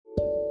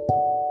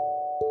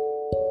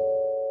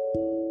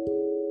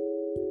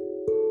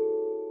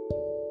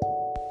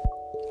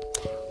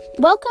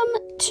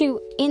Welcome to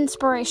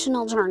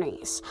Inspirational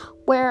Journeys,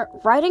 where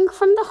writing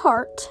from the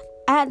heart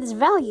adds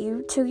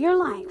value to your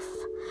life.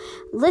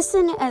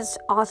 Listen as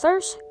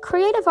authors,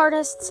 creative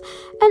artists,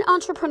 and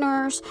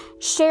entrepreneurs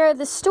share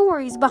the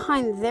stories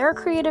behind their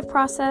creative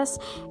process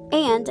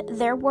and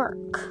their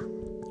work.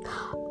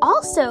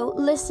 Also,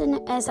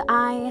 listen as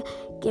I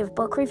give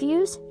book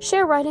reviews,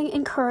 share writing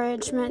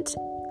encouragement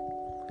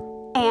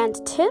and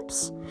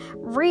tips,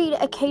 read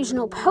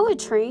occasional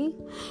poetry,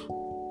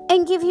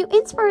 and give you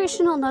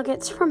inspirational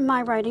nuggets from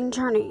my writing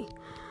journey,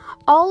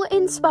 all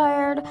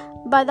inspired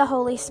by the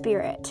Holy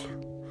Spirit.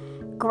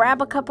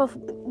 Grab a cup of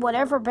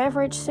whatever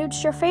beverage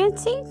suits your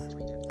fancy,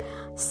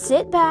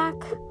 sit back,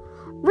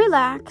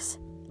 relax,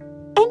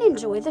 and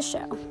enjoy the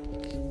show.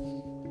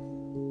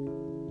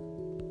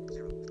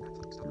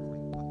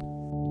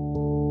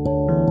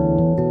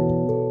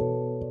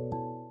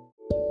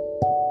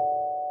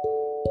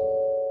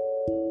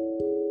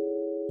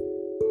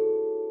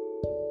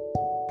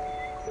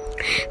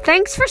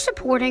 Thanks for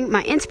supporting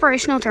my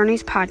Inspirational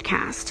Journeys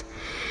podcast.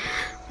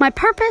 My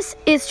purpose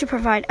is to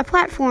provide a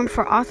platform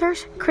for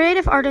authors,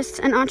 creative artists,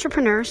 and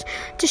entrepreneurs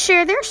to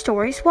share their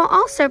stories while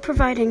also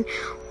providing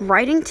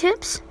writing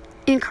tips,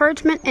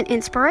 encouragement, and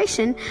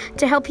inspiration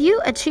to help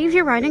you achieve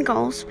your writing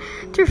goals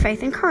through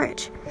faith and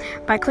courage.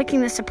 By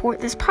clicking the Support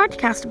This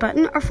Podcast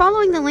button or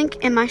following the link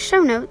in my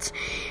show notes,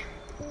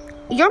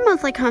 your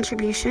monthly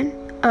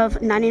contribution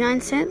of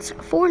 99 cents,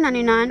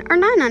 $4.99, or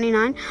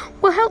 $9.99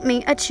 will help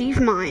me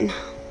achieve mine.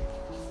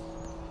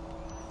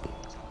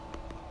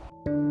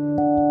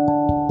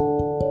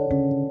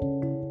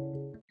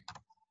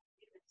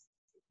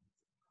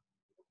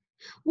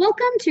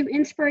 Welcome to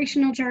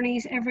Inspirational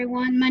Journeys,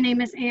 everyone. My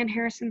name is Ann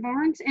Harrison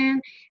Barnes,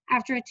 and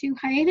after a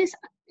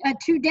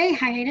two-day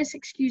hiatus,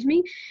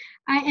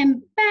 I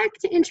am back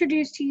to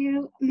introduce to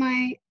you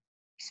my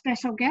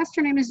special guest.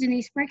 Her name is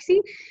Denise Brixey,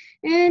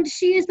 and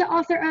she is the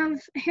author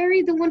of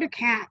Harry the Wonder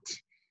Cat.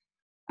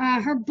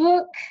 Her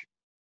book,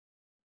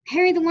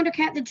 Harry the Wonder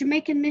Cat, The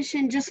Jamaican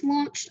Mission, just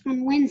launched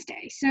on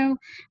Wednesday. So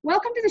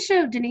welcome to the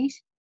show,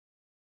 Denise.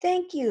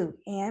 Thank you,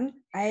 Ann.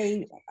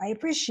 I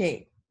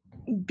appreciate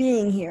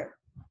being here.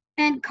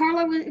 And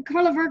Carla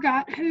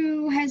Vergot,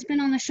 who has been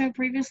on the show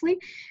previously,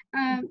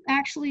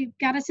 actually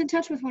got us in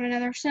touch with one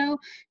another. So,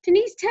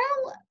 Denise,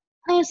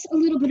 tell us a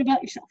little bit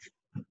about yourself.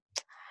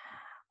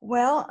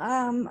 Well,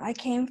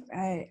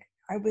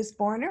 I was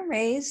born and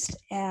raised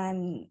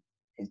in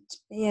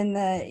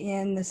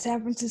the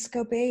San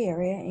Francisco Bay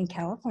Area in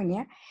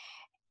California,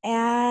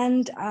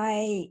 and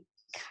I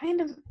kind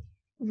of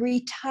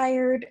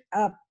retired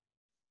up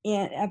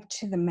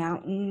to the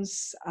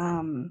mountains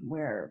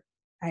where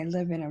I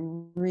live in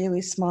a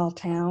really small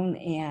town,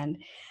 and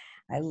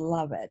I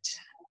love it.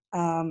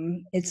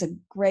 It's a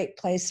great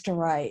place to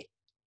write.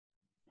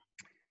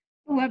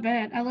 Oh, I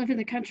bet. I live in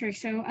the country,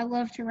 so I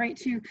love to write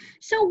too.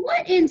 So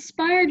what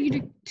inspired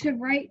you to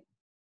write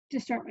to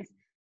start with?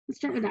 Let's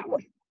start with that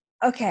one.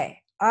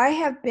 Okay. I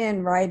have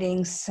been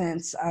writing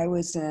since I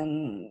was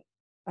in,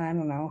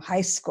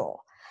 high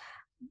school,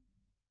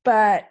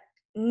 but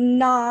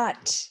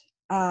not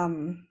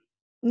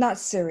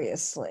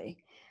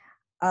seriously.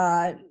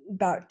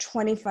 About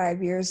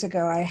 25 years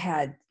ago, I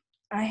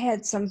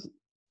had some,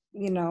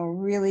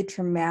 really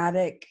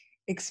traumatic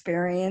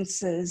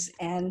experiences,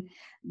 and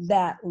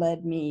that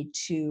led me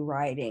to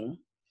writing.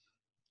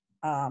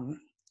 And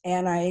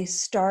I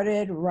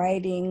started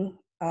writing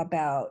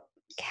about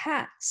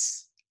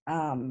cats.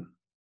 And,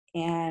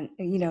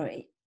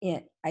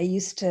 I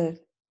used to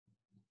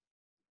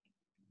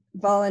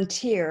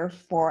volunteer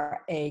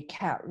for a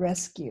cat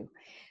rescue.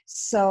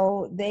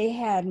 So they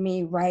had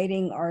me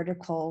writing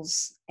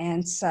articles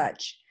and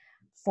such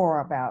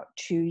for about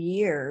 2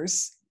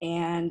 years,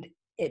 and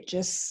it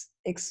just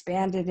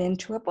expanded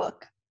into a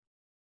book.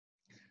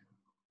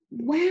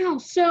 Wow.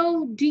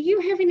 So do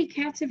you have any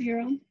cats of your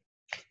own?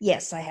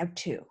 Yes, I have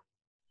 2.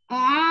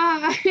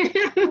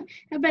 I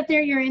bet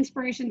they're your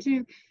inspiration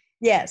too.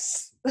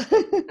 Yes.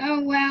 Oh,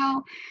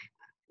 wow.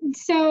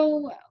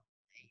 So,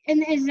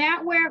 and is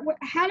that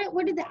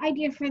what did the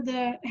idea for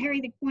the Harry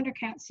the Wonder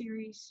Cat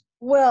series?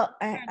 Well,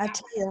 I'll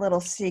tell you a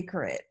little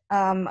secret.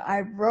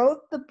 I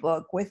wrote the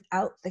book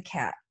without the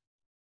cat.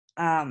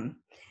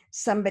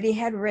 Somebody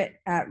had read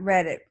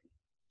it,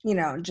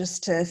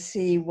 just to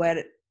see what,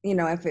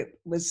 if it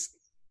was,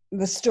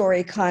 the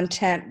story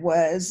content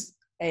was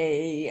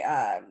a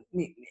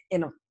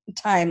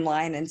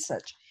timeline and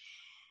such.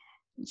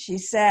 She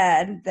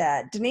said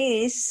that,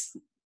 Denise,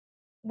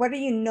 what are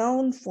you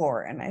known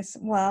for? And I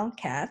said, well,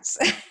 cats.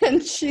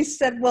 And she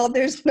said, well,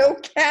 there's no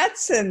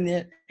cats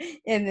in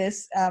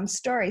this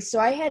story. So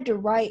I had to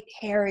write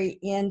Harry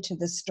into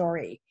the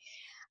story.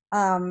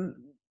 And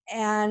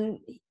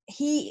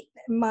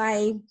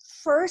my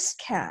first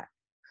cat,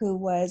 who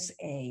was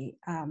a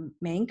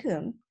Maine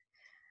Coon,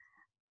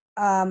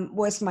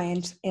 was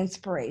my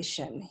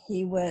inspiration.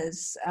 He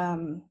was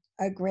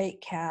a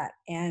great cat.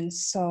 And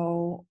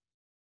so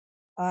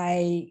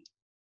I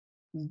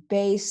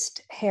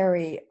based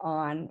Harry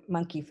on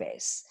Monkey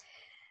Face.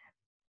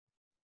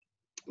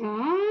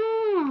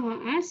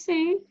 Oh, I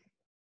see.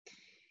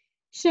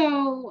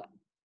 So,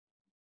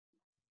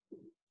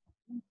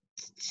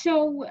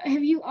 so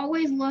have you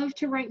always loved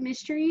to write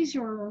mysteries,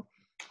 or?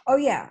 Oh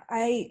yeah,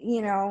 I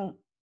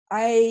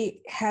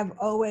have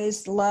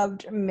always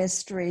loved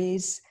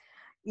mysteries,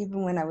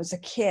 even when I was a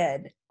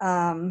kid.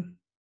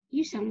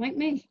 You sound like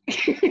me.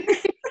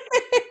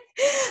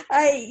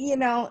 I, you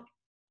know,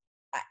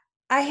 I,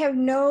 I have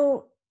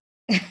no,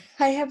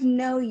 I have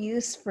no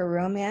use for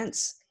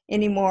romance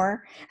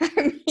anymore.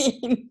 I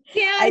mean,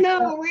 Yeah, I I know,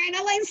 don't, right?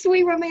 I like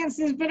sweet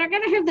romances, but I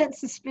gotta have that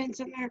suspense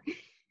in there.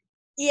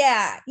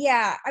 yeah.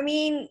 I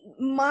mean,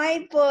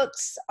 my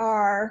books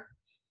are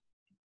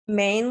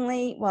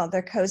mainly, well,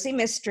 they're cozy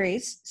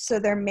mysteries, so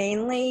they're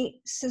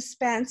mainly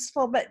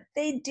suspenseful, but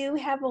they do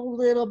have a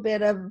little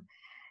bit of,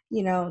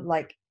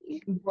 like You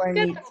boy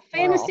got a meets little girl.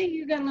 fantasy,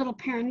 you got a little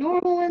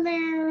paranormal in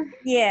there.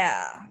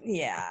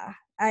 Yeah.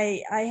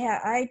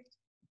 I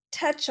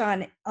touch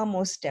on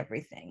almost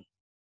everything,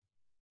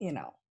 you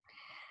know.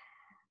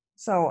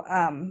 So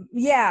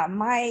yeah,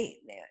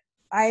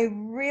 I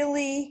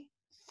really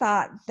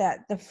thought that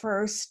the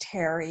first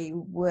Harry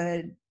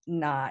would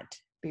not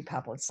be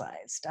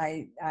publicized.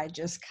 I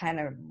just kind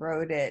of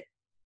wrote it,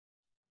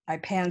 I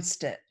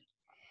pantsed it.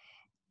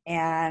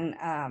 And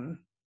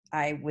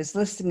I was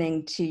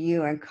listening to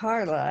you and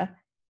Carla.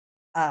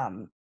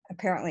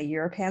 Apparently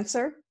you're a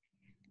pantser.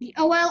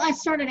 Oh, well, I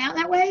started out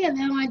that way, and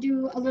then I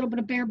do a little bit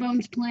of bare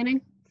bones planning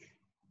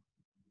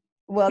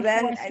Well, before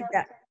then, I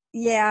start.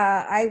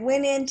 yeah, I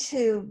went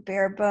into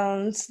bare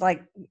bones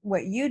like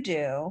what you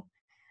do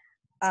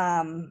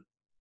um,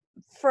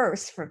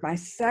 first for my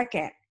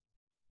second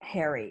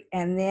Harry.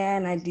 And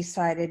then I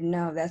decided,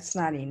 no, that's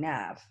not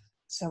enough.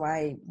 So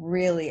I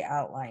really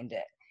outlined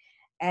it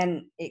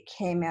and it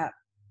came out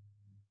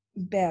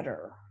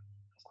better.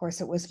 Of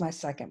course, it was my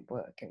second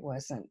book. It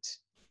wasn't,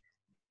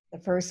 the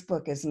first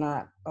book is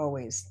not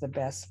always the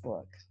best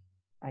book,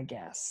 I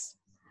guess.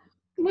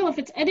 Well, if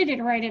it's edited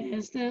right, it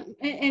is.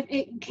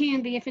 It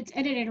can be if it's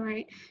edited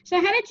right.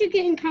 So, how did you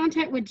get in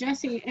contact with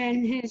Jesse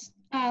and his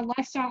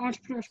Lifestyle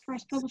Entrepreneurs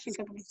Press Publishing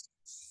Company?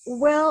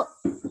 Well,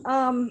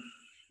 um,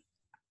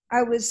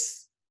 I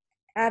was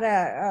at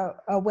a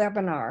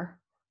webinar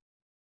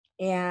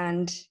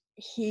and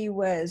he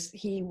was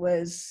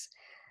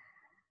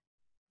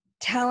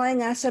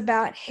telling us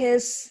about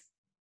his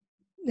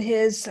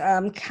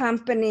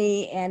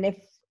company, and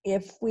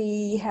if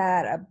we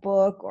had a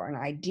book or an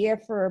idea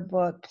for a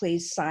book,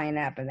 please sign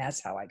up. And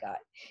that's how I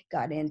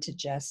got into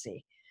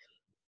Jesse.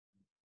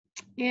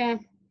 Yeah,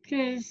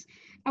 because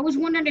I was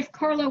wondering if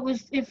Carla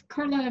was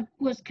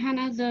kind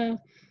of the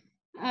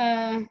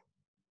uh,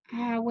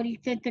 what do you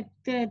think the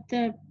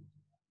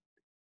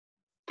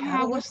what's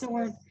Catalyst. the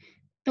word,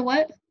 the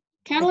what, The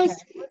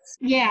catalyst? catalyst.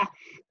 Yeah,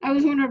 I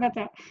was wondering about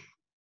that.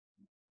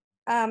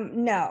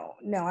 No,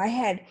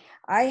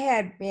 I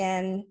had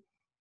been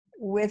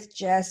with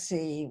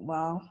Jesse.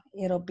 Well,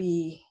 it'll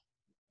be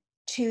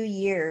 2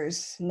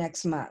 years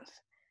next month.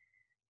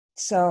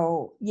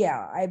 So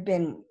yeah, I've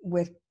been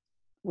with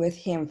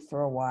him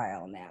for a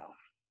while now.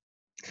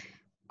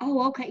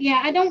 Oh, okay.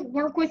 Yeah, I don't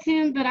work with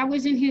him, but I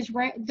was in his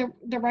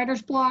the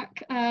writer's block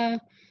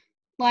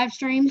live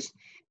streams,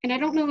 and I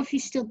don't know if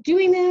he's still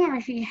doing them or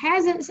if he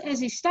hasn't, as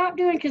he stopped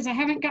doing, because I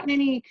haven't gotten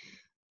any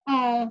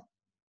uh,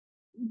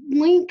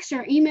 links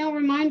or email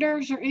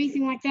reminders or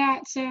anything like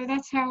that. So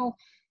that's how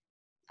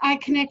I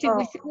connected Oh,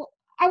 with. Well,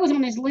 I was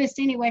on his list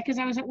anyway because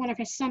I was at one of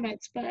his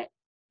summits, but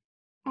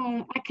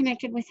I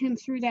connected with him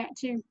through that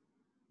too.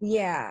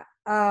 yeah.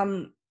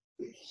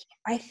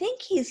 I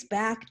think he's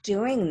back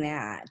doing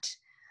that.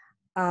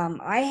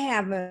 I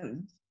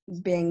haven't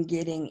been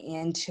getting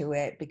into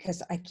it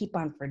because I keep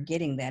on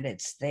forgetting that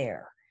it's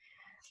there.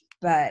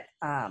 But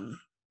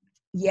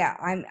yeah,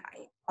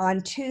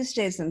 on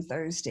Tuesdays and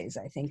Thursdays.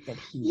 I think that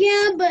he's.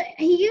 Yeah, but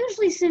he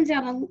usually sends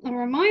out a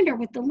reminder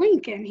with the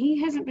link, and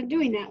he hasn't been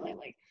doing that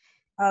lately.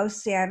 Oh,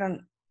 see, I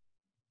don't.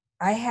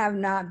 I have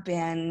not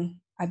been.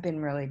 I've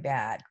been really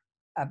bad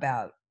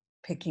about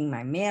picking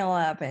my mail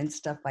up and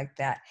stuff like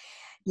that.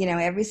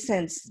 Ever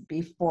since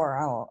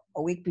before,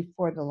 a week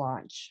before the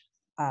launch.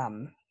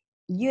 Um,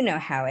 you know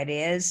how it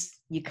is.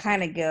 You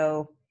kind of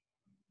go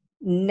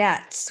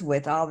nuts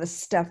with all the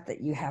stuff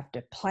that you have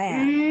to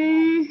plan.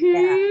 Yeah.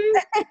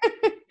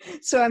 Mm-hmm.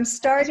 So I'm I just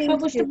starting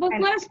published a to book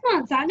last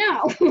month. I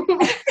know.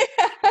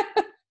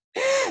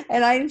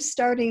 and I'm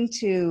starting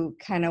to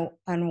kind of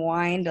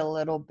unwind a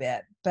little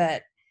bit,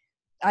 but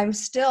I'm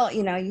still,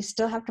 you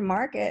still have to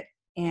market,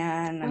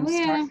 and Oh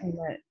yeah.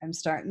 I'm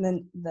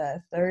starting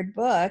the third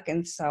book,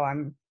 and so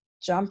I'm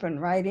jumping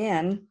right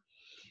in.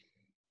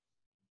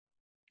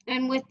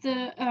 And with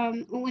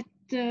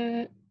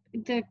the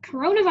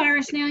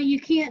coronavirus now, you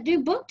can't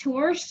do book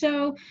tours.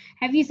 So,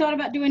 have you thought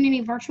about doing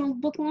any virtual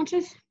book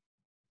launches?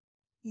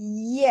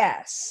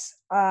 Yes.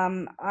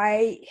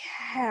 I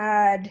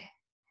had,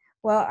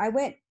 well, I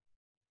went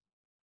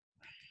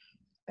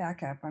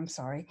back up. I'm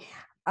sorry.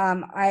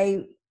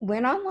 I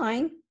went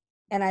online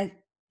and I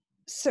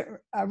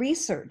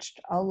researched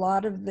a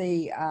lot of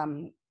the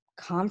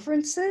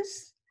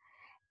conferences,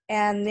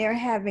 and they're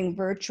having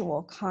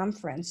virtual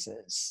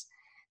conferences.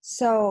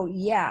 So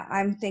yeah,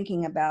 I'm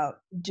thinking about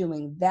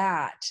doing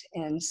that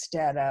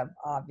instead of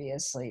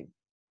obviously,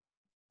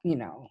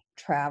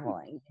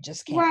 traveling. You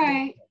just can't do it,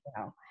 Right.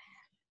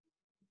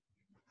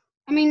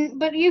 I mean,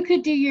 but you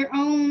could do your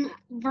own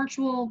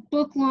virtual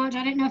book launch.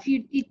 I didn't know if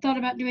you thought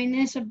about doing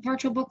this, a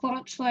virtual book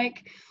launch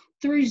like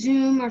through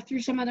Zoom or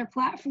through some other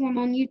platform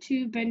on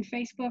YouTube and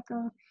Facebook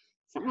or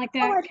something like Oh,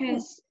 that.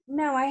 Because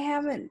no, I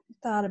haven't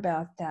thought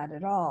about that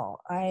at all.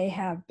 I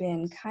have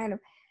been kind of,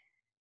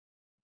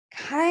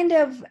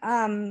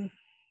 I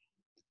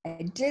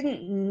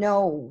didn't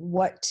know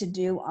what to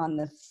do on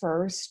the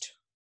first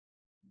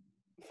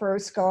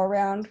go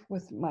around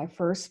with my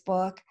first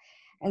book.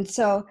 And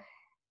so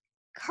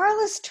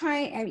Carla's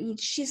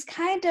she's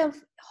kind of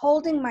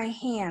holding my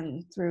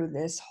hand through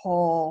this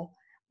whole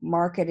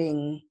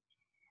marketing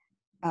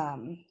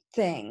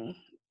thing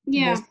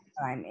yeah, this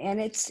time.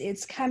 And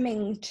it's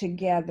coming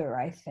together,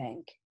 I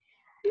think.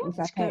 In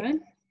that's fact,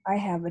 good.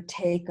 I've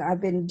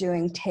been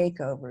doing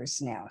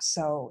takeovers now.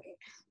 So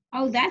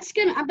Oh, that's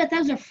gonna. I bet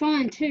those are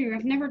fun too.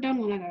 I've never done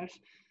one of those.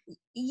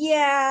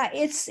 yeah,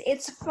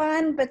 it's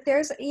fun, but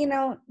there's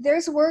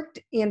work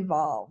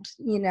involved.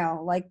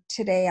 Like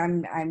today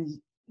I'm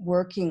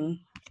working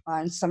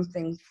on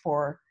something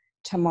for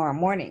tomorrow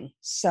morning.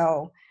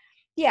 So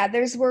yeah,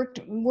 there's work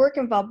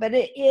involved, but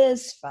it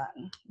is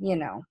fun,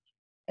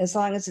 as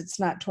long as it's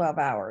not 12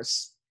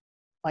 hours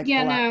like the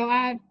Yeah,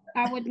 last.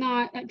 no, I would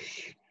not.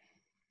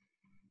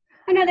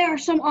 I know there are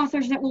some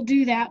authors that will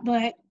do that,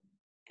 but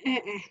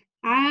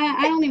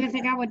I don't even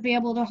think I would be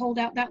able to hold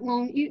out that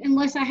long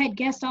unless I had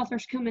guest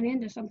authors coming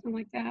into something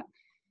like that.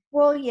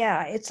 Well,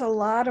 yeah, it's a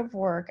lot of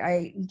work.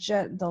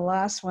 The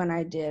last one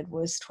I did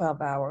was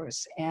 12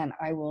 hours, and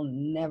I will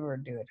never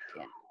do it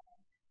again.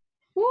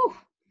 Whew.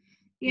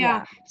 Yeah.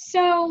 Yeah.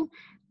 So,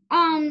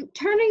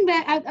 turning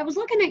back, I was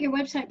looking at your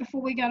website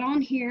before we got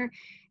on here,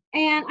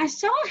 and I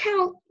saw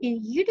how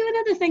and you do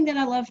another thing that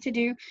I love to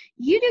do.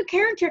 You do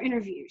character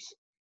interviews.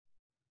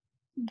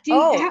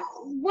 Oh,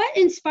 What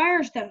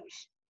inspires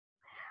those?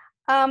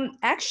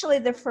 actually,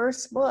 the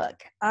first book,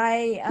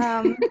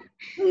 again,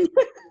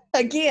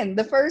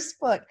 the first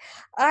book,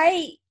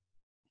 I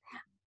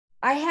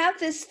have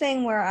this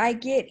thing where I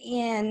get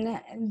in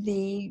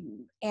the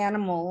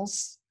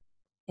animals,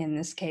 in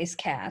this case,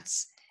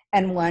 cats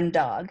and one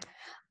dog,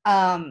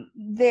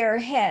 their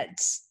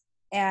heads,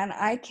 and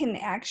I can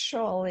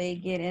actually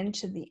get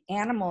into the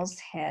animals'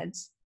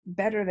 heads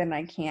better than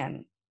I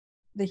can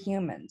the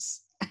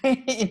humans.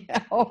 Okay,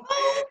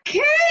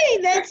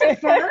 that's a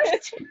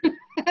first.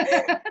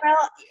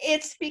 Well,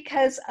 it's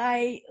because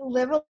I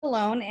live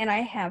alone and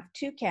I have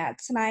two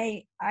cats, and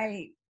I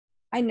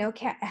know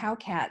how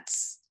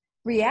cats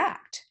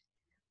react,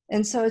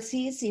 and so it's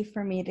easy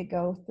for me to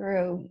go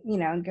through,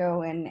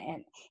 go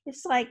and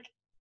it's like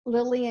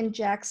Lillian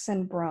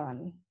Jackson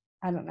Braun.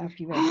 I don't know if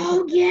you've ever heard.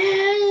 Oh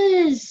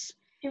yes,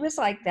 She was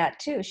like that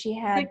too. She the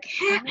had,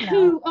 cat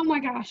who. Oh my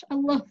gosh, I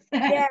love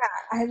that. yeah,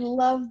 I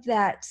love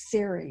that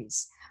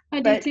series. I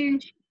do But too.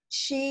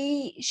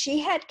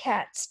 she had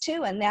cats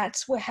too, and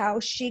that's how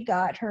she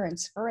got her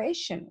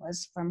inspiration,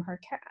 was from her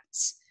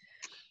cats.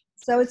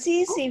 So it's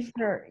easy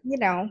for,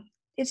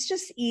 it's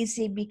just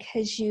easy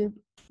because you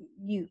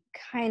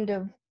kind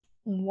of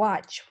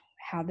watch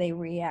how they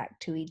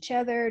react to each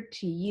other,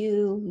 to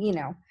you,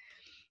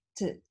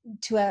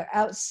 to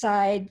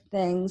outside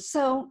things.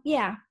 So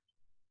yeah,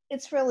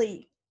 it's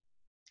really,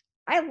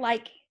 I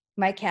like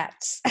my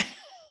cats.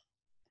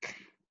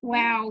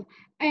 Wow.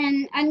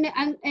 And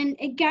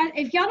it got,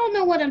 if y'all don't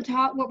know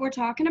what we're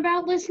talking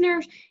about,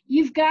 listeners,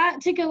 you've got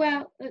to go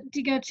out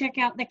to go check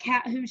out the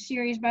Cat Who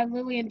series by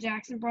Lillian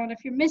Jackson Braun.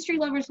 If you're mystery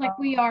lovers like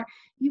we are,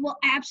 you will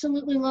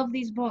absolutely love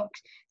these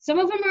books. Some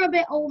of them are a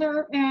bit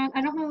older, and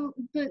I don't know,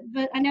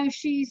 but I know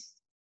she's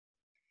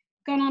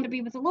gone on to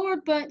be with the Lord,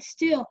 but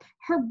still,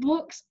 her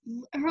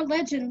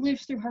legend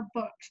lives through her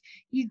books.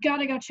 You've got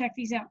to go check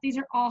these out. These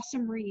are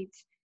awesome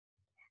reads.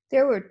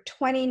 There were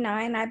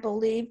 29, I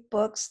believe,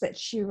 books that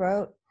she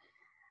wrote.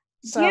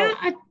 So, yeah,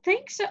 I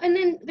think so. And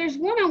then there's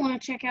one I want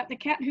to check out, The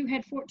Cat Who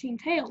Had 14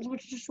 Tails,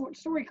 which is a short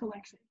story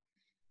collection.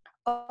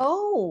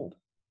 oh,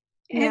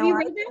 Have no, you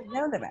read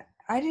that?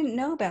 I didn't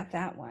know about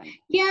that one.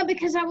 Yeah,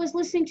 because I was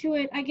listening to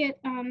it. I get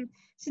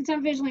since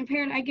I'm visually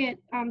impaired, I get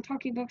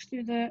talking books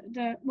through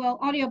the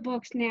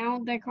audiobooks now.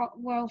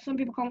 Some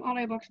people call them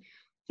audiobooks,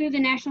 through the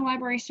National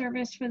Library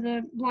Service for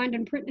the Blind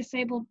and Print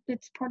Disabled.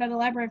 It's part of the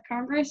Library of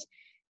Congress.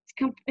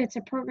 It's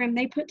a program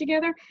they put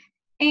together.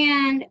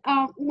 And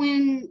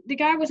when the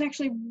guy was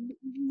actually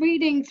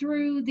reading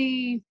through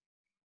the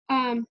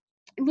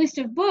list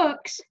of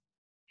books,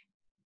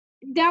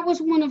 that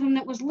was one of them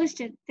that was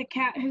listed, The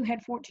Cat Who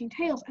Had 14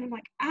 Tails. And I'm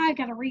like, I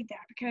got to read that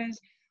because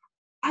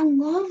I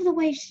love the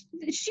way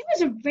she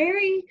was a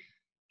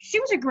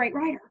great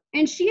writer.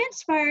 And she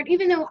inspired,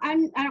 even though I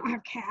don't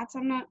have cats,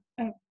 I'm not,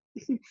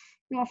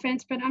 no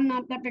offense, but I'm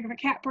not that big of a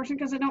cat person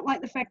because I don't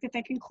like the fact that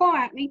they can claw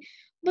at me.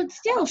 But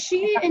still,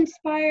 she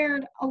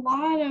inspired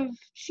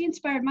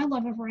my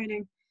love of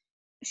writing.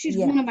 She's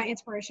one of my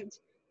inspirations.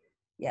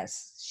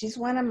 Yes, she's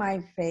one of my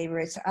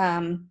favorites.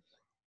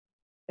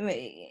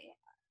 mean,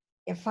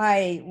 if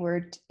I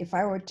were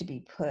to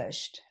be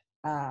pushed,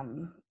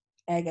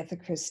 Agatha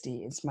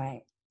Christie is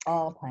my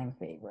all-time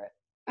favorite.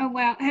 Oh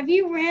wow! Have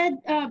you read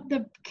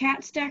the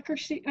Cat Stacker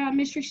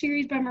mystery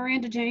series by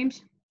Miranda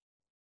James?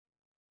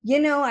 You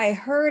know, I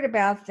heard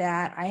about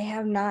that. I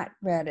have not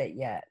read it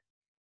yet.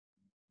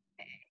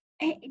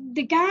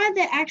 The guy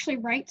that actually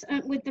writes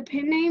with the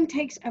pen name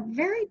takes a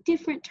very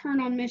different turn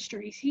on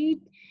mysteries.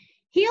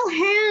 He'll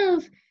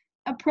have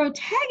a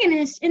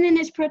protagonist, and then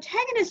his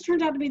protagonist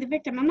turns out to be the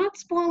victim. I'm not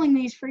spoiling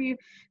these for you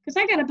because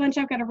I got a bunch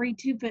I've got to read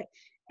too, but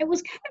it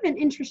was kind of an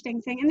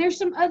interesting thing. And there's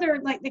some other,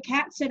 like the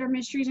Cat Sitter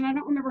mysteries, and I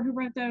don't remember who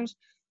wrote those.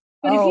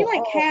 But if you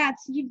like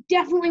cats, you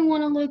definitely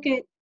want to look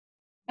at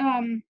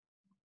no,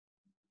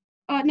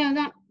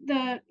 not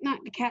the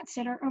Cat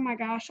Sitter. Oh my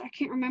gosh, I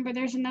can't remember.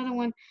 There's another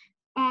one.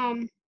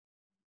 No,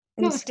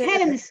 it's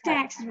Cat in the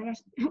Stacks is what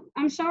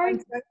I'm sorry.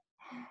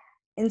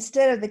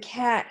 Instead of the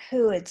cat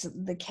who, it's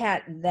the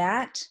cat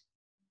that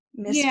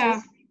mystery.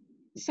 Yeah.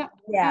 So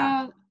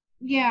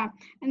yeah.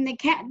 And the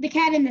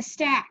cat in the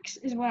stacks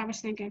is what I was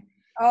thinking.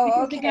 Oh,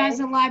 because okay. The guy's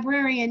a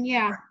librarian,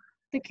 yeah.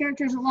 The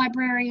character's a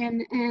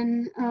librarian,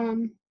 and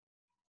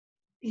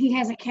he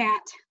has a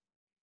cat.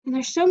 And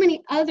there's so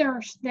many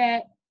others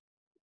that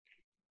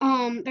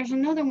there's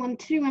another one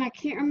too, and I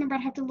can't remember.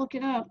 I'd have to look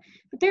it up.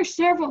 But there's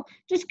several.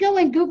 Just go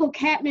and Google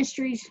cat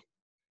mysteries.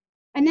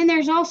 And then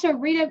there's also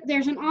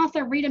there's an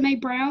author, Rita Mae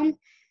Brown.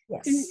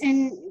 Yes.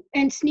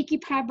 And Sneaky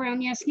Pie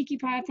Brown. Yeah, Sneaky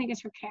Pie, I think,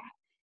 is her cat.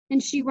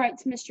 And she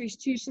writes mysteries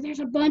too. So there's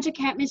a bunch of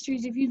cat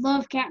mysteries. If you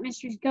love cat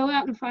mysteries, go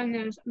out and find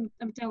those.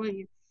 I'm telling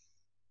you.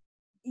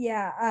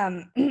 Yeah,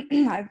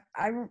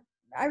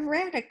 I've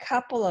read a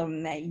couple of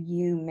them that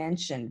you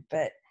mentioned,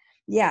 but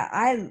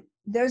yeah,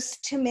 there's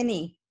too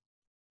many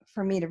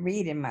for me to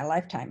read in my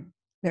lifetime.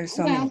 There's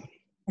so many.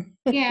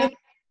 Yeah,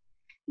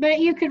 but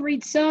you could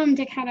read some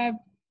to kind of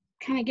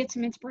get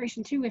some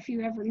inspiration too if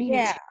you ever need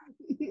it.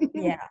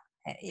 Yeah,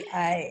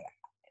 I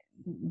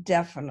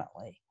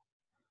definitely.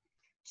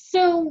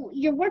 So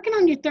you're working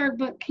on your third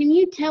book. Can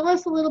you tell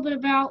us a little bit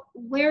about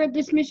what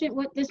this mission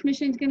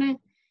is going to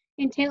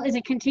entail? Is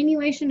a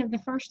continuation of the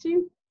first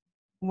two?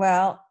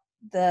 Well,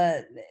 the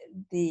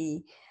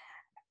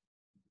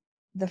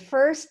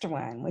first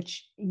one,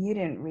 which you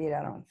didn't read,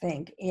 I don't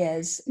think,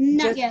 is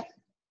not yet.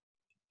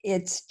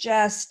 It's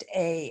just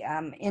a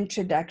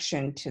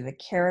introduction to the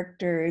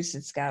characters.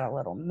 It's got a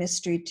little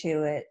mystery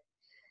to it.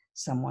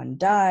 Someone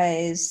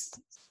dies,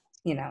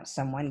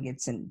 someone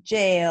gets in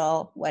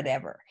jail,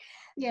 whatever.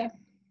 Yeah.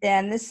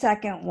 Then the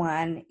second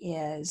one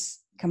is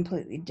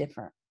completely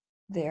different.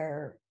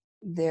 They're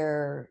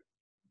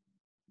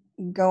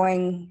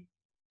going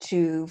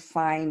to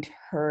find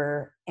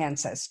her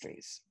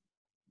ancestries,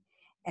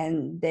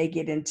 and they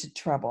get into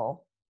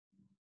trouble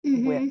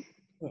in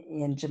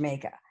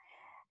Jamaica.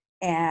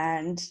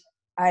 And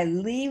I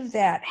leave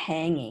that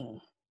hanging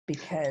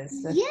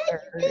because the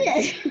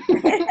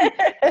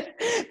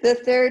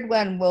third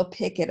one will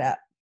pick it up.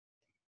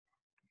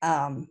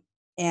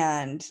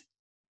 And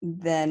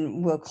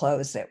then we'll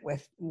close it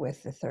with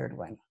the third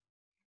one.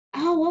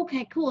 Oh,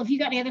 okay, cool. Have you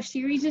got any other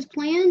series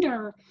planned,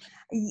 or?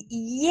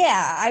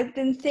 Yeah, I've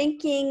been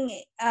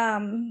thinking,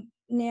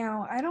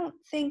 now I don't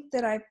think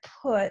that I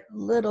put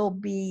Little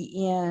Bee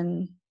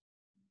in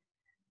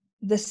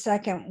the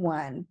second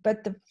one,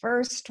 but the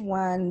first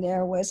one,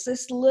 there was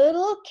this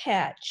little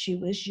cat. She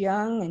was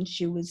young and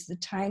she was the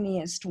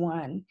tiniest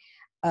one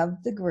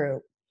of the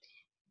group,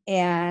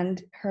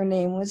 and her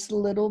name was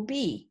Little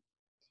Bee,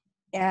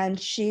 and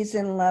she's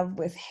in love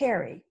with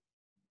Harry.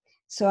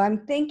 So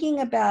I'm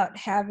thinking about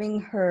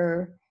having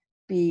her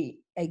be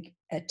a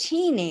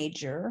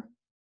teenager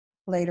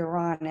later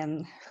on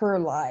in her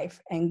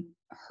life, and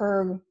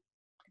her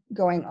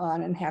going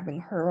on and having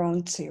her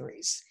own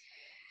series.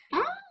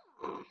 Oh.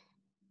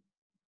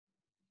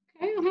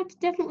 Okay, I'll have to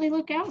definitely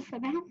look out for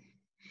that.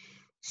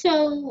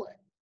 So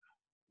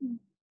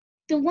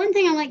the one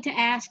thing I like to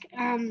ask,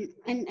 and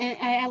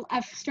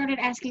I've started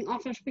asking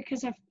authors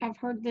because I've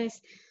heard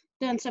this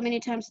done so many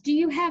times. Do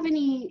you have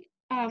any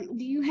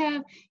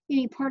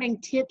parting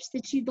tips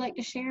that you'd like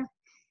to share?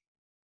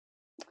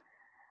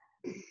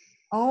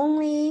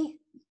 Only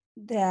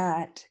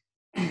that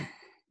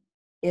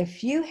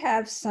if you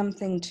have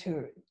something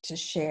to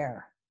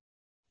share,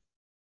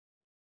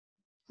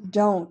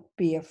 don't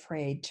be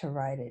afraid to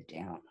write it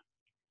down.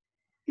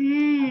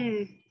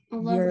 I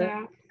love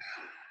that.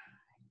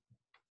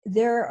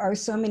 There are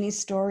so many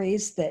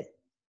stories that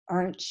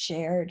aren't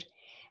shared,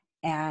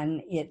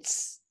 and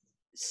it's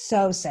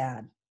so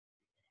sad.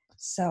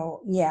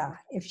 So yeah,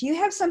 if you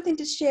have something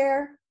to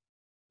share,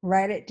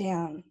 write it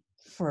down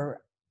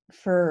for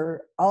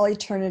all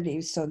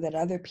eternity so that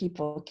other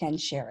people can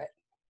share it.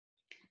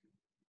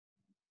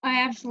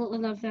 I absolutely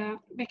love that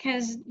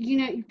because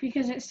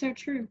it's so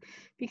true.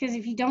 Because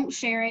if you don't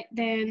share it,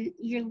 then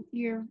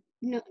you'll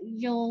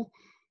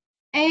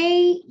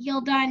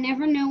die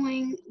never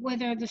knowing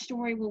whether the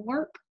story will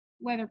work,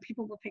 whether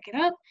people will pick it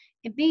up,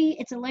 and B,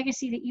 it's a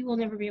legacy that you will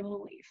never be able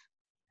to leave.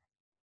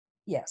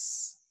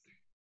 Yes.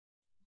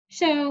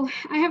 So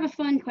I have a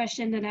fun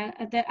question that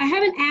I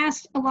haven't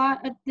asked a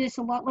lot of this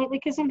a lot lately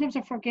because sometimes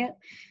I forget.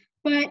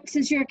 But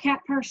since you're a cat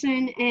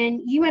person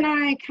and you and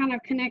I kind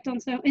of connect on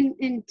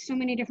in so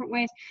many different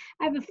ways,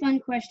 I have a fun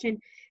question.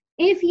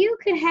 If you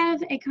could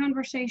have a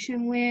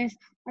conversation with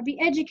or be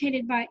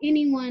educated by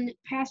anyone,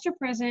 past or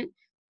present,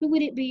 who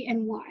would it be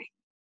and why?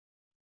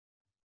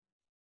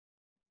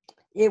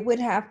 It would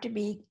have to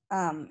be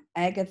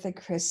Agatha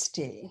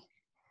Christie.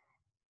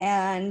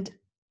 And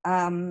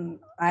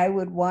I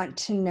would want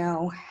to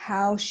know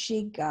how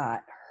she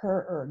got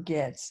her or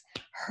gets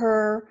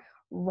her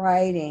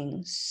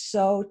writing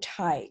so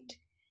tight.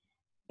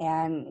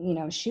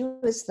 And, she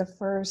was the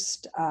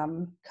first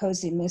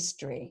cozy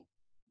mystery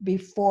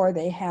before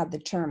they had the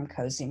term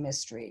cozy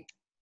mystery.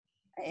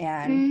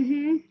 And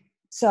Mm-hmm.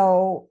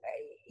 so,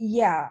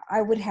 yeah,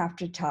 I would have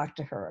to talk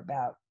to her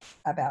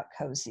about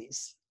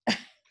cozies.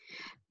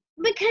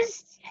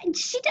 Because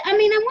I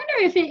mean, I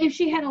wonder if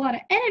she had a lot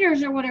of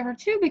editors or whatever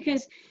too,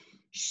 because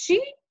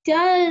she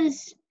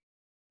does.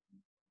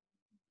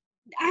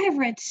 I have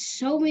read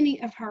so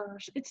many of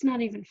hers. It's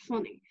not even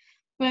funny.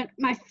 But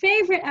my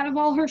favorite out of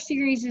all her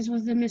series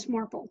was the Miss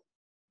Marple.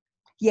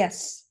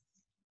 Yes.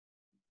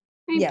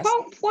 I mean, Yes.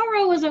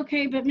 Poirot was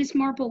okay, but Miss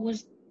Marple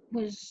was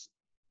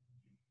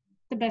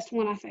the best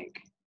one, I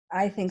think.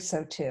 I think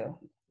so too.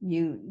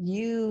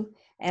 You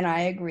and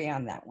I agree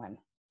on that one.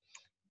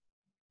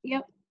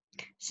 Yep.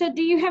 So,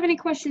 do you have any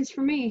questions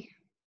for me?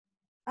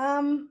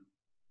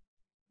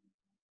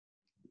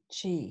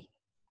 Gee,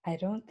 I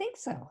don't think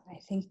so. I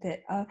think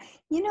that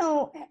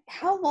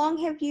how long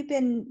have you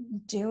been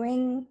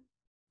doing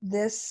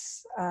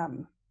this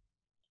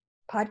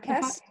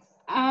podcast?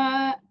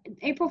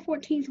 April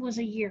 14th was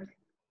a year.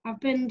 I've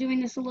been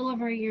doing this a little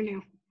over a year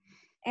now.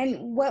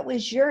 And what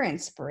was your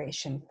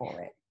inspiration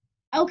for it?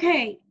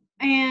 Okay,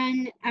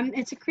 and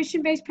it's a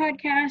Christian-based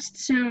podcast,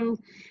 so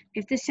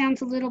if this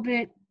sounds a little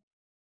bit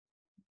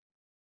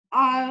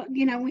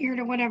weird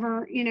or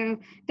whatever,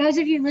 those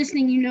of you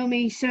listening, know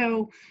me,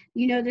 so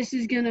this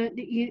is gonna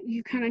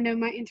you kind of know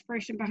my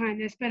inspiration behind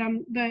this,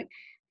 but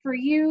for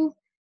you,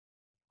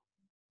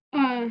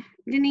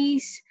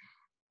 Denise,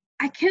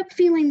 I kept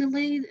feeling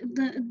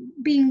the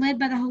being led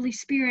by the Holy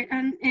Spirit,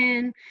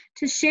 and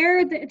to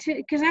share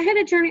because I had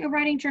a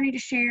writing journey to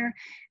share,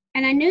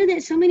 and I knew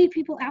that so many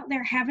people out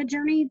there have a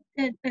journey,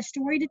 a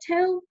story to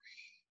tell,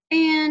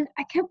 and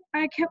I kept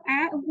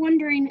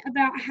wondering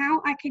about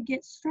how I could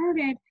get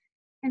started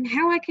and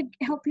how I could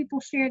help people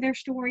share their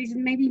stories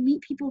and maybe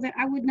meet people that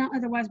I would not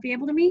otherwise be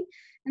able to meet.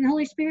 And the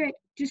Holy Spirit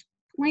just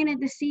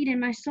planted the seed in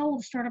my soul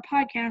to start a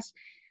podcast.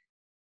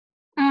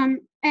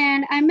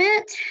 And I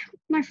met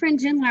my friend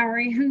Jen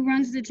Lowry, who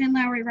runs the Jen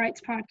Lowry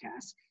Writes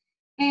podcast.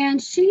 And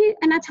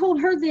I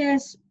told her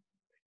this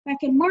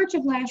back in March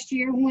of last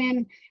year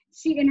when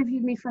she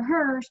interviewed me for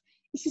hers.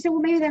 And she said,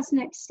 well, maybe that's the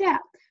next step.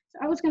 So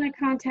I was going to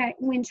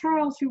contact Wynn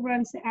Charles, who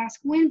runs the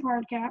Ask Wynn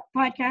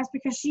podcast,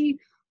 because she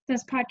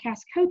does podcast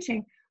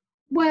coaching.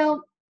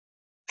 Well,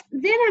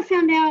 then I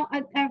found out,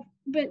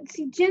 but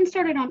see, Jen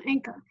started on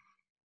Anchor.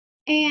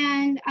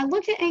 And I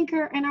looked at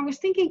Anchor and I was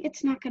thinking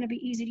it's not going to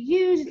be easy to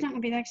use. It's not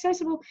going to be that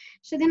accessible.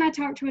 So then I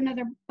talked to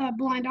another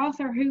blind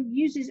author who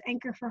uses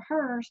Anchor for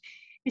hers.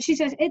 And she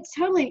says it's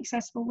totally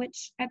accessible,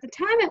 which at the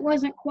time it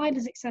wasn't quite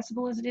as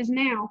accessible as it is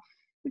now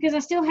because I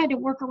still had to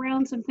work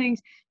around some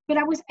things. But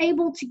I was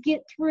able to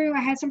get through.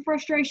 I had some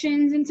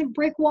frustrations and some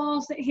brick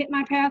walls that hit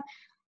my path.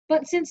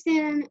 But since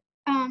then,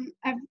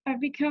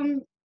 I've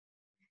become,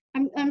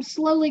 I'm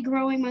slowly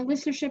growing. My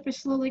listenership is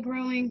slowly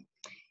growing.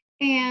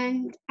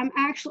 And I've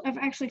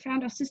actually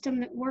found a system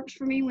that works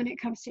for me when it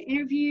comes to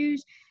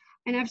interviews.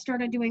 And I've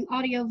started doing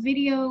audio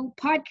video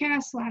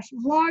podcasts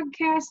 /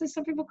 vlogcasts, as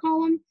some people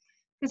call them,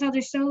 because I'll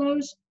do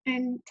solos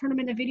and turn them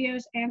into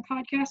videos and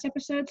podcast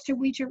episodes to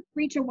reach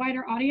a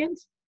wider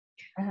audience.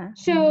 Uh-huh.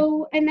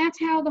 So, and that's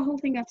how the whole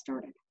thing got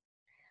started.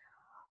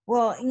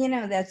 Well,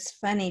 that's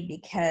funny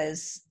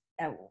because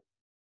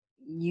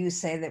you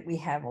say that we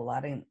have a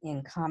lot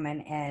in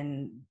common,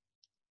 and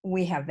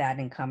we have that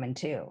in common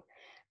too.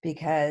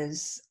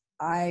 Because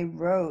I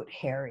wrote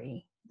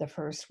Harry, the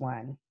first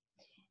one,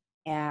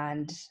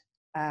 and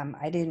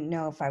I didn't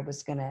know if I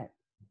was going to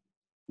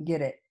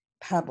get it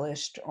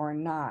published or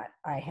not.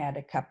 I had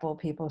a couple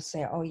people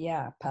say, oh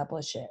yeah,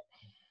 publish it.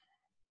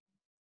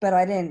 But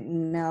I didn't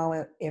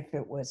know if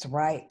it was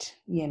right,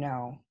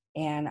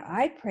 and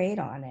I prayed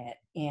on it,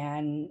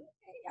 and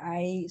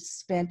I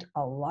spent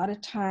a lot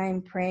of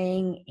time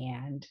praying,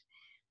 and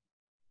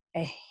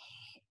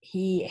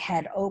he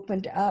had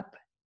opened up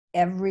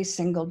every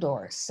single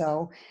door.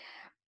 So,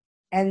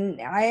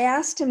 and I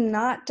asked him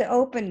not to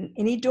open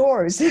any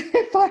doors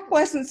if I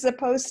wasn't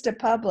supposed to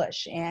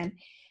publish. And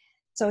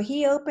so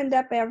he opened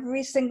up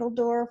every single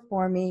door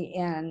for me,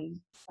 and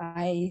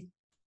I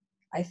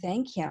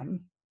thank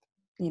him,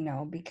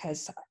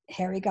 because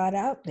Harry got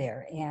out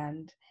there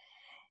and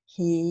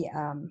he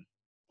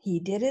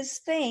did his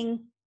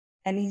thing,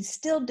 and he's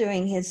still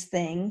doing his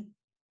thing.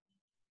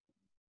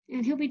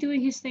 And he'll be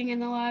doing his thing in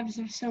the lives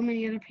of so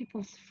many other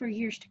people for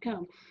years to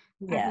come,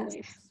 Yes. I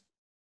believe.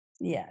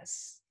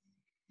 Yes.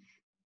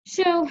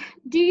 So,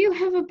 do you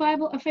have a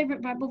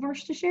favorite Bible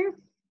verse to share?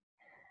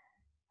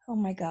 Oh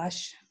my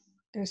gosh,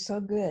 they're so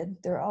good.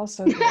 They're all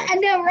so good. I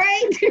know,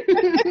 right?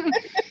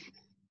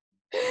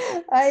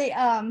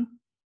 I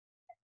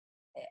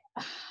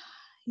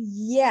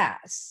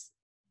yes,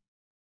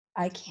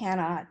 I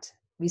cannot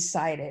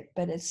recite it,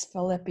 but it's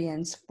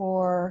Philippians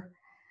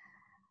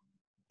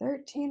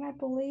 4:13, I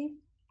believe.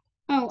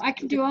 Oh, I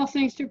can do all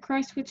things through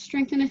Christ which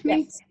strengtheneth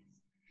me. Yes,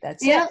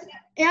 that's Yep,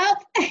 it.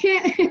 yep.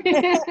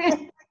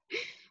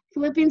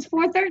 Philippians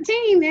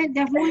 4:13.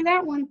 Definitely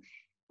that one.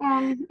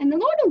 And the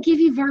Lord will give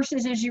you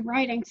verses as you're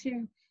writing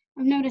too.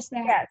 I've noticed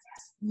that.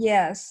 Yes,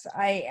 yes.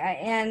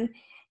 And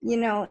you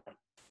know,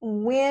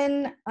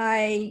 when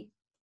I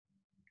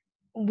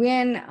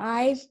when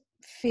I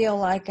feel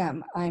like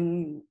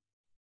I'm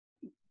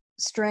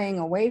straying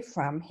away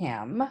from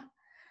him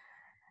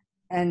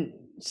and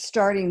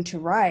starting to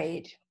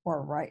write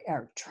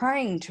or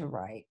trying to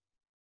write,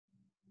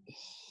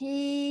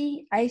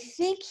 I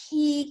think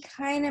he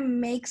kind of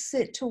makes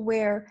it to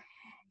where,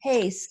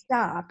 hey,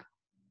 stop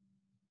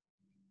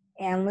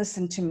and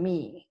listen to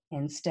me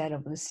instead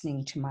of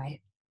listening to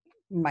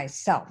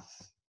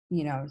myself,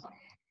 you know.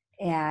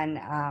 And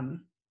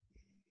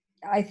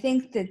I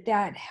think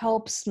that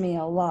helps me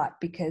a lot,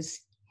 because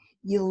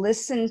you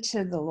listen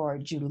to the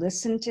Lord, you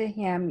listen to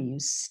him, you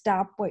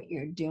stop what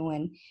you're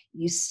doing,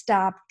 you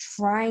stop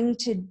trying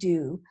to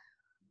do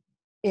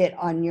it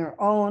on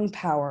your own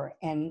power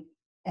and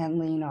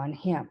lean on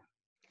him.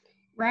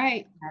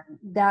 Right.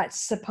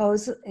 That's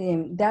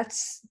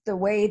that's the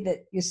way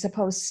that you're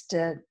supposed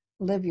to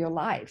live your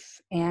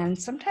life. And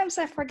sometimes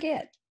I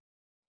forget.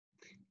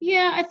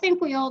 Yeah, I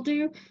think we all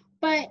do.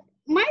 But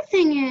my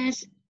thing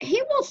is,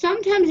 he will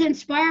sometimes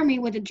inspire me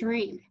with a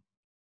dream.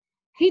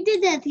 He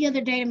did that the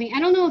other day to me. I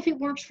don't know if it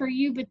works for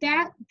you, but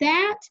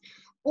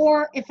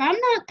or if I'm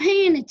not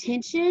paying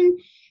attention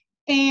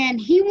and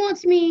he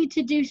wants me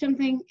to do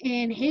something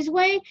in his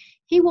way,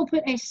 he will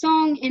put a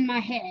song in my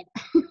head.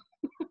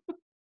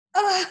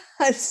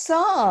 A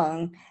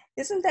song.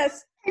 Isn't that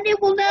And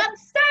it will not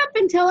stop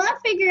until I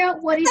figure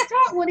out what it's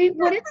talking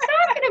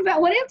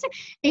about.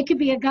 It could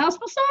be a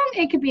gospel song,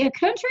 it could be a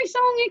country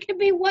song, it could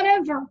be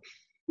whatever.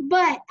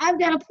 But I've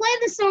got to play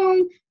the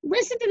song,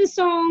 listen to the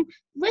song,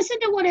 listen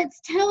to what it's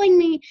telling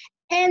me,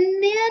 and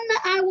then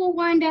I will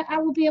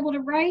be able to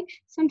write.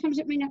 Sometimes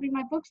it may not be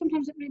my book,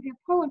 sometimes it may be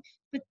a poem,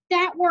 but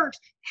that works.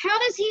 How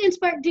does he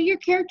inspire? Do your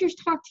characters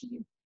talk to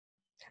you?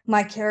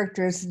 my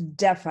characters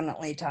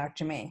definitely talk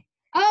to me?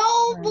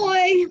 Oh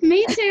boy,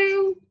 me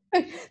too.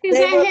 Because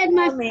They will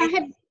tell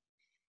me.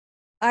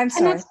 I'm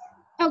sorry.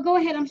 Go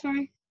ahead. I'm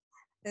sorry.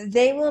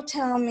 They will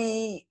tell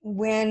me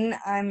when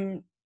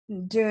I'm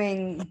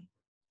doing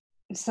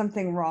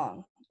something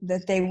wrong,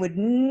 that they would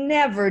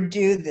never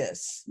do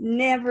this.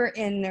 Never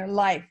in their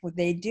life would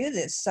they do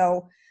this.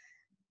 So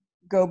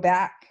go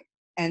back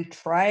and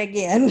try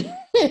again.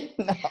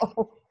 No.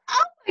 Oh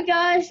my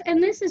gosh.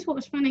 And this is what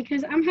was funny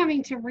because I'm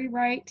having to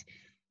rewrite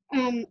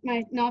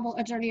my novel,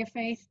 A Journey of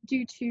Faith,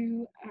 due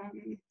to,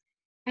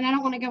 and I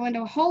don't want to go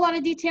into a whole lot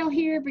of detail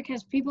here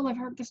because people have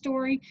heard the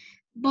story,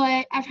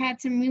 but I've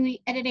had some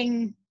really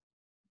editing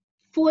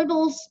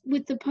foibles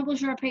with the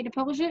publisher I paid to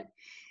publish it.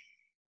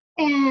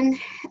 And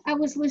I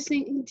was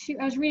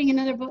reading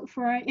another book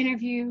for an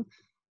interview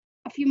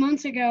a few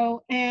months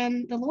ago,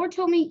 and the Lord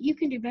told me, you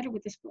can do better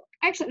with this book.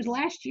 Actually, it was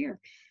last year.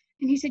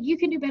 And he said, you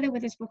can do better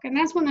with this book. And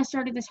that's when I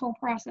started this whole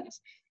process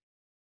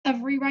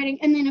of rewriting.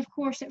 And then, of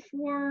course, at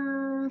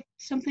 4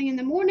 something in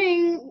the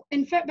morning,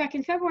 back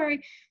in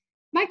February,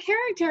 my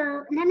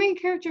main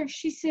character,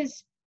 she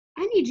says,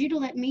 I need you to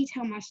let me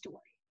tell my story.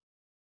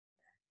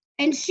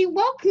 And she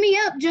woke me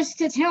up just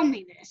to tell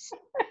me this.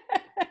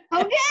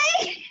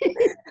 Okay?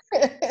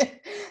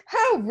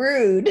 How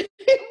rude.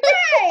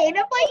 Right. I'm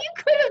like, you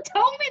could have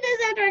told me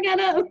this after I got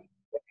up.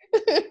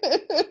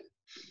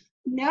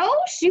 No,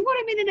 she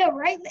wanted me to know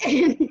right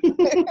then.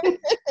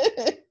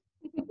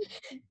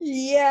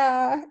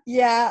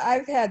 Yeah,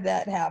 I've had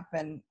that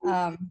happen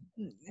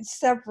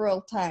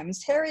several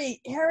times. Harry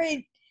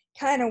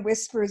kind of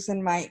whispers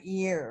in my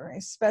ear,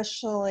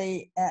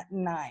 especially at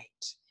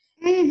night.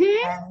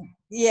 Mm-hmm.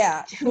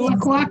 Yeah. 2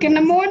 o'clock in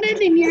the morning,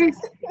 and you're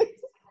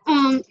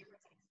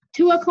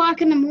 2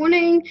 o'clock in the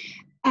morning.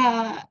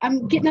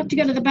 I'm getting up to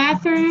go to the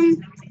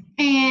bathroom,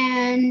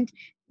 and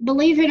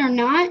believe it or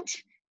not,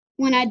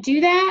 when I do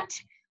that,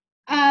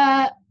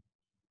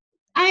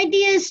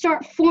 ideas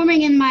start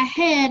forming in my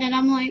head, and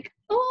I'm like,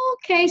 oh,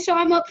 okay, so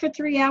I'm up for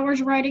 3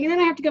 hours writing, and then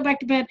I have to go back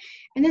to bed,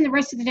 and then the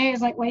rest of the day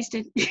is like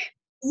wasted.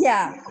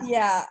 Yeah.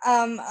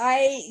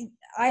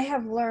 I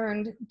have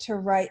learned to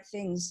write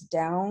things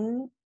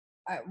down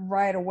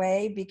right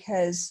away,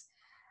 because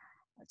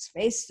let's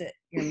face it,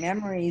 your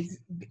memory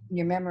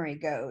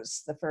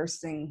goes the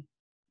first thing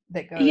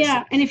that goes.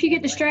 Yeah, and if you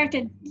get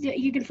distracted,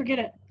 you can forget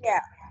it.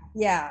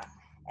 Yeah.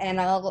 And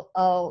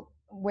I'll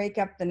wake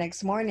up the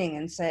next morning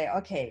and say,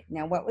 okay,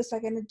 now what was I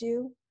going to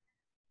do?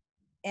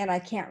 And I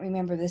can't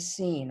remember the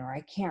scene, or I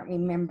can't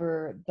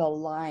remember the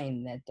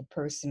line that the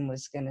person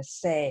was going to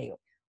say,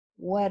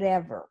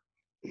 whatever.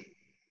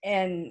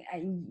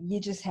 you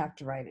just have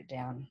to write it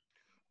down.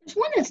 There's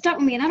one that stuck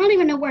with me, and I don't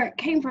even know where it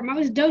came from. I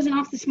was dozing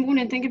off this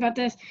morning thinking about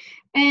this,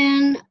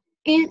 and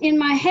in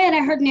my head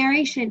I heard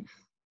narration: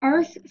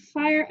 earth,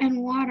 fire,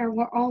 and water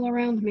were all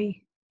around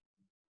me.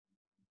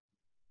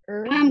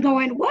 Earth. I'm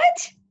going,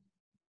 what?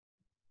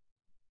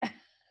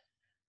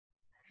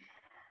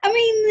 I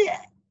mean,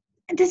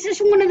 this is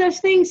one of those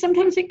things.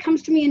 Sometimes it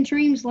comes to me in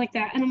dreams like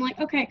that, and I'm like,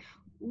 okay,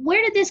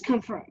 where did this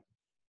come from?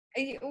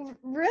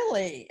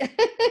 Really?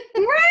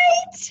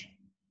 Right?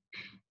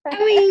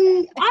 I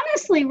mean,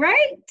 honestly,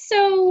 right?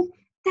 So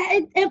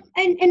that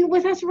and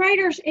with us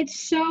writers, it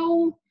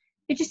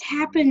just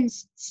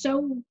happens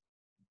so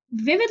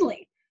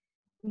vividly.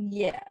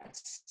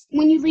 Yes.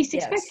 When you least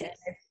expect it.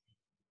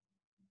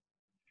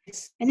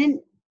 And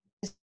then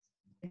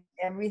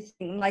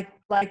everything like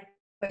what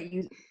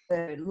you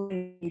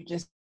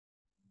just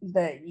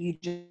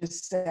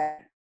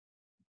said.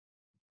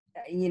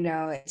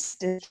 It's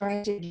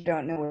disjointed. You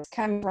don't know where it's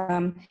coming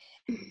from,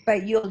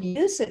 but you'll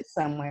use it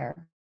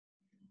somewhere.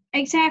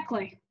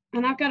 Exactly.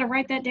 And I've got to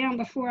write that down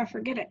before I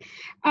forget it.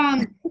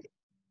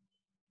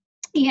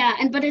 Yeah,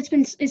 but it's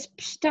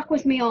stuck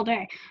with me all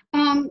day.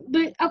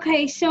 But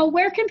okay, so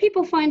where can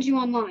people find you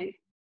online?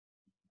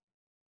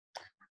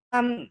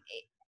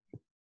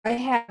 I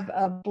have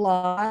a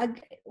blog,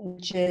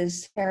 which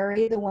is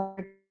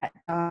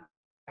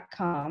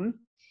harrythewonder.com,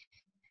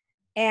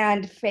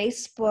 and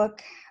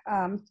Facebook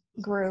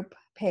group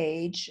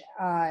page,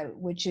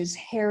 which is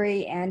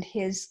Harry and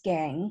His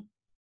Gang,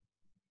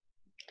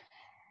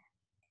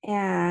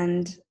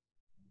 and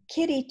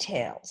Kitty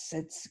Tales.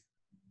 It's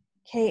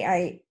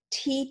KITTY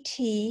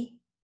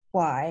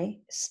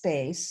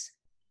space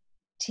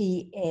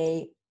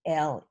TALES,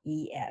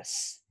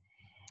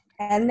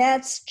 and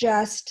that's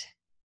just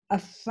a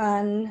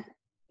fun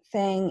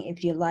thing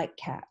if you like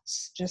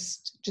cats.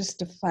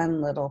 Just a fun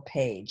little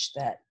page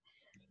that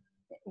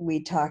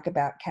we talk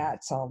about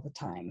cats all the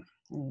time,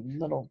 and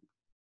little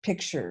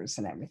pictures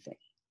and everything.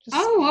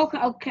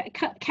 Okay.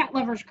 Cat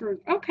lovers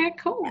group. Okay,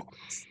 cool.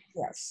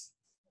 Yes.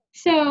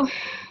 So,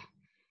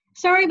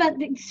 sorry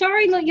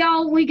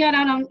y'all. We got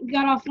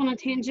off on a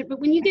tangent, but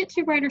when you get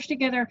two writers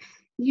together,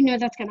 you know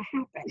that's going to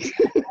happen.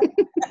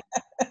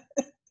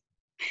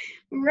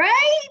 Right?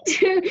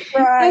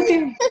 Right.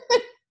 Okay.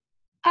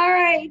 All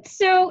right.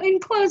 So, in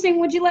closing,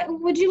 would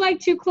you like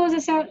to close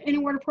us out in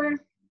a word of prayer?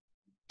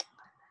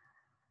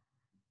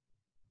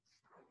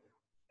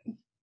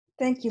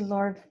 Thank you,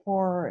 Lord,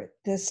 for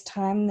this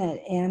time that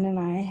Anne and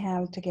I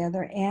have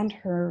together, and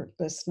her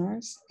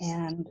listeners,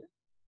 and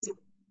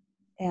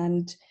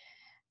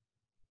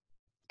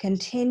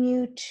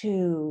continue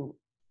to,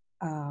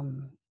 I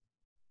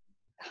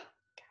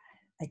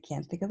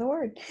can't think of the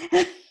word,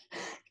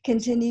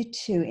 continue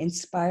to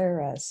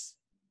inspire us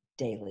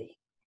daily.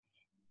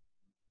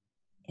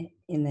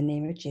 In the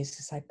name of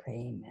Jesus, I pray,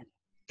 amen.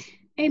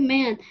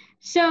 Amen.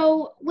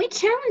 So we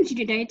challenge you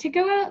today to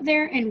go out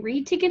there and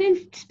read to get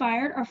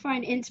inspired or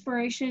find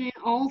inspiration in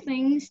all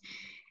things,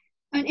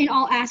 in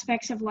all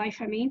aspects of life.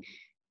 I mean,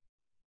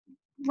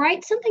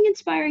 write something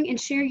inspiring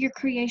and share your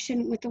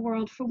creation with the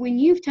world. For when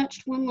you've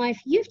touched one life,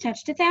 you've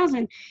touched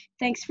 1,000.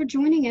 Thanks for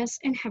joining us,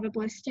 and have a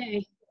blessed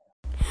day.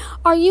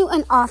 Are you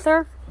an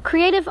author,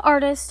 creative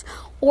artist,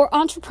 or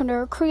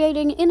entrepreneur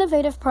creating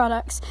innovative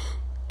products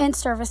and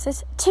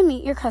services to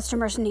meet your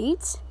customers'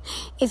 needs?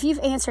 If you've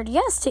answered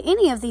yes to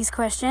any of these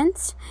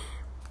questions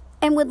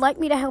and would like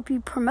me to help you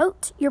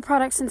promote your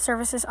products and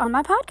services on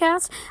my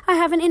podcast, I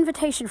have an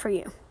invitation for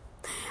you.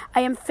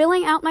 I am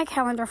filling out my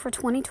calendar for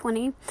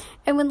 2020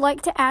 and would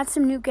like to add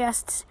some new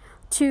guests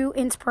to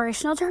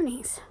Inspirational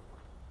Journeys.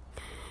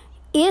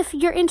 If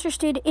you're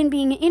interested in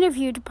being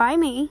interviewed by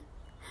me,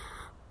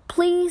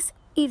 please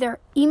either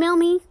email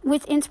me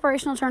with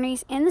Inspirational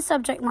Journeys in the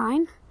subject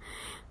line,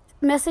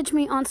 message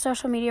me on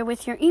social media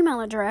with your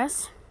email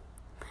address,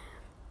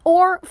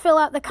 or fill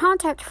out the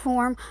contact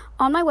form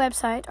on my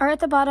website or at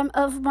the bottom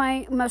of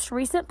my most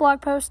recent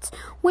blog posts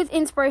with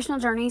Inspirational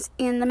Journeys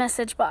in the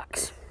message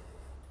box.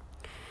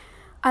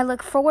 I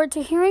look forward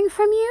to hearing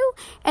from you,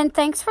 and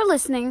thanks for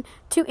listening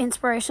to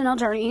Inspirational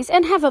Journeys,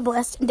 and have a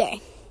blessed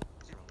day.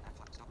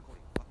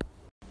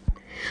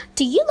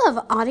 Do you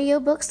love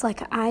audiobooks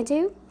like I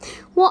do?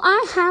 Well,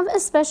 I have a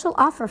special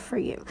offer for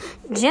you.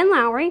 Jen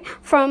Lowry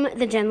from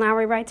the Jen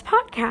Lowry Writes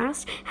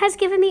podcast has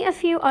given me a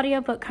few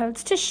audiobook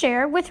codes to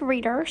share with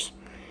readers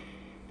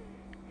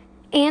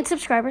and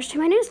subscribers to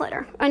my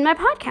newsletter and my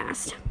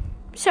podcast.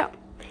 So,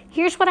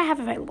 here's what I have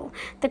available.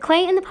 The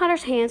Clay in the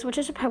Potter's Hands, which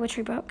is a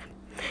poetry book.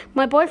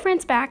 My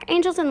Boyfriend's Back,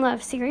 Angels in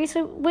Love series,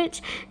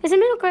 which is a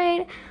middle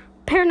grade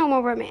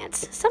paranormal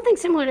romance, something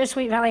similar to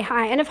Sweet Valley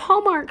High. And if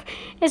Hallmark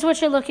is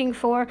what you're looking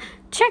for,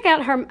 check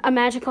out A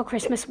Magical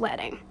Christmas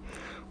Wedding,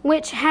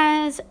 which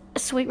has a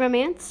sweet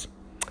romance,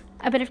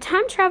 a bit of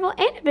time travel,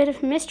 and a bit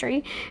of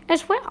mystery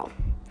as well.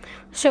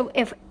 So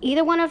if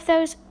either one of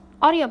those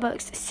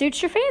audiobooks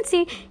suits your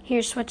fancy,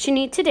 here's what you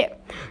need to do.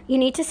 You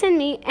need to send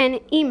me an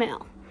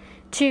email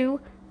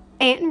to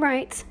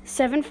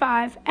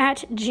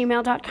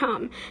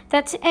AnnWrites75@gmail.com.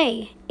 That's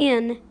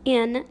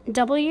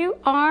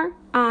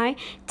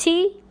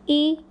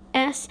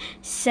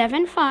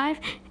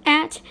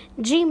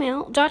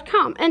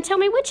ANNWRITES75@gmail.com. And tell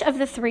me which of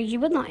the three you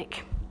would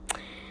like.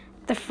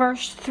 The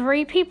first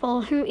 3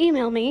 people who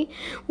email me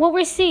will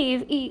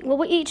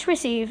each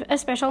receive a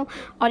special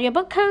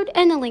audiobook code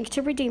and a link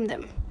to redeem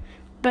them.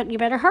 But you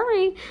better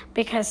hurry,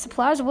 because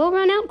supplies will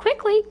run out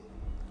quickly.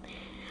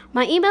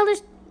 My email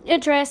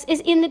address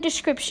is in the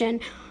description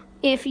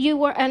if you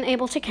were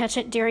unable to catch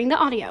it during the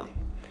audio.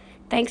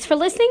 Thanks for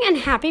listening and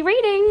happy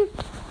reading!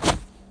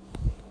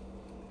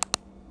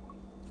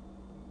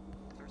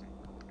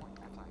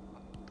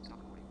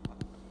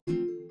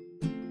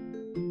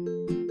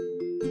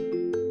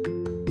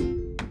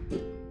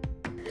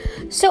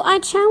 So I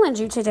challenge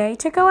you today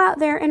to go out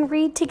there and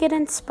read to get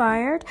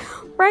inspired,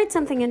 write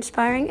something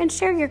inspiring, and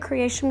share your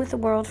creation with the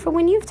world. For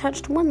when you've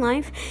touched one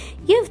life,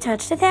 you've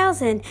touched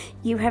 1,000.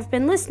 You have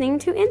been listening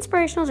to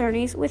Inspirational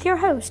Journeys with your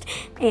host,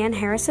 Ann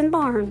Harrison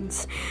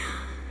Barnes.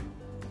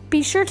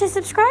 Be sure to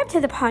subscribe to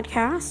the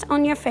podcast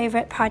on your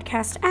favorite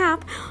podcast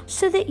app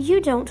so that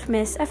you don't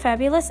miss a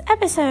fabulous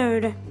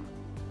episode.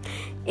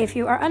 If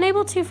you are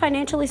unable to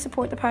financially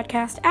support the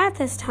podcast at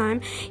this time,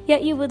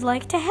 yet you would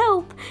like to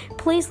help,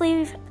 please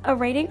leave a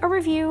rating or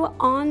review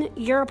on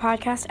your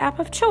podcast app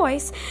of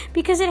choice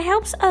because it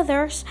helps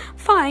others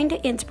find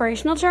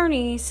Inspirational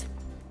Journeys.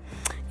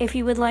 If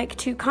you would like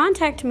to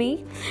contact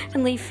me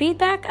and leave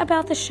feedback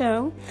about the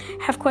show,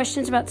 have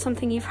questions about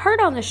something you've heard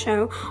on the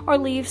show, or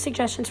leave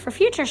suggestions for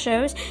future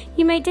shows,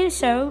 you may do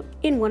so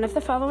in one of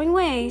the following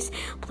ways.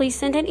 Please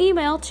send an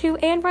email to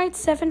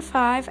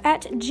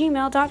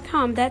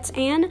AnnWrites75@gmail.com. That's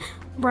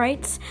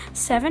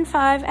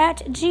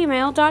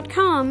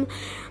AnnWrites75@gmail.com.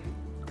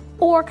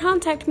 Or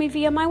contact me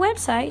via my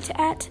website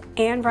at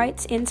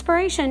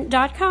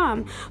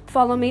AnnWritesInspiration.com.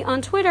 Follow me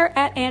on Twitter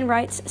at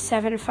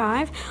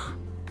AnnWrites75.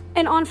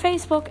 And on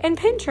Facebook and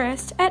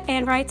Pinterest at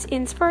Ann Writes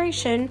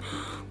Inspiration.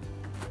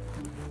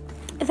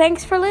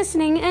 Thanks for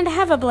listening and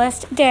have a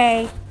blessed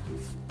day.